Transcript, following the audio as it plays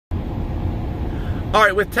All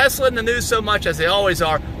right, with Tesla in the news so much, as they always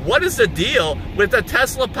are, what is the deal with the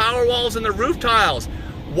Tesla Powerwalls and the roof tiles?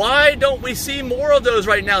 Why don't we see more of those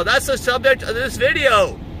right now? That's the subject of this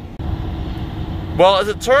video. Well, as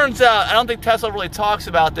it turns out, I don't think Tesla really talks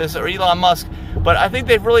about this, or Elon Musk, but I think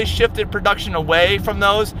they've really shifted production away from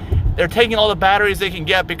those. They're taking all the batteries they can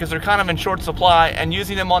get because they're kind of in short supply and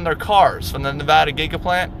using them on their cars from the Nevada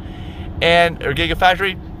Gigaplant or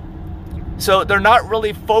Gigafactory. So they're not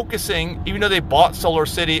really focusing, even though they bought Solar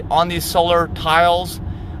City, on these solar tiles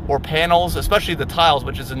or panels, especially the tiles,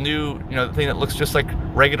 which is a new, thing that looks just like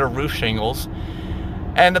regular roof shingles.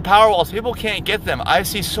 And the Powerwalls, people can't get them. I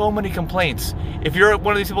see so many complaints. If you're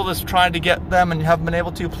one of these people that's trying to get them and you haven't been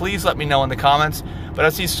able to, please let me know in the comments. But I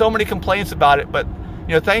see so many complaints about it. But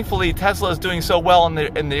thankfully Tesla is doing so well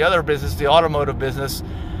in the other business, the automotive business,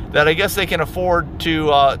 that I guess they can afford to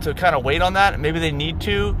kind of wait on that. Maybe they need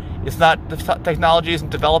to. It's not, the technology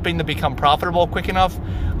isn't developing to become profitable quick enough.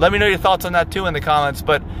 Let me know your thoughts on that too in the comments.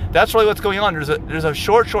 But that's really what's going on. There's a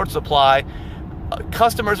short supply.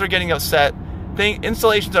 Customers are getting upset.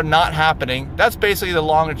 Installations are not happening. That's basically the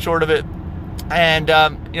long and short of it. And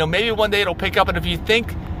maybe one day it'll pick up. And if you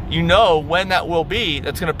think when that will be,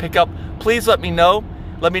 that's going to pick up, please let me know.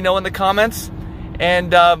 Let me know in the comments.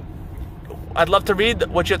 And I'd love to read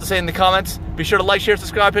what you have to say in the comments. Be sure to like, share,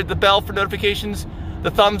 subscribe, hit the bell for notifications,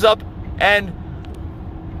 the thumbs up, and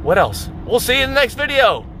what else? We'll see you in the next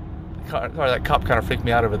video. Sorry, that cop kind of freaked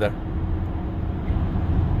me out over there.